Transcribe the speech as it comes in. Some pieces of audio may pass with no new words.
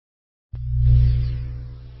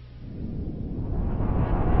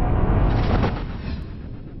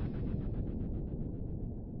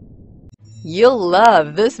You'll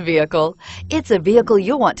love this vehicle. It's a vehicle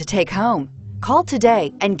you'll want to take home. Call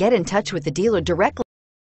today and get in touch with the dealer directly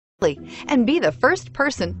and be the first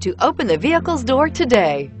person to open the vehicle's door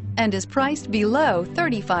today. And is priced below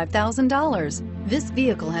 $35,000. This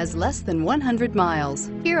vehicle has less than 100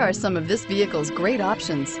 miles. Here are some of this vehicle's great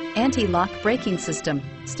options: anti-lock braking system,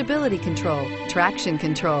 stability control, traction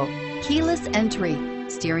control, keyless entry,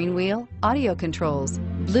 steering wheel audio controls,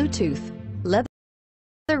 Bluetooth,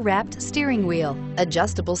 leather-wrapped steering wheel,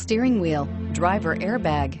 adjustable steering wheel, driver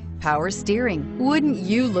airbag, power steering. Wouldn't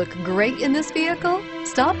you look great in this vehicle?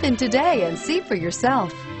 Stop in today and see for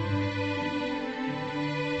yourself.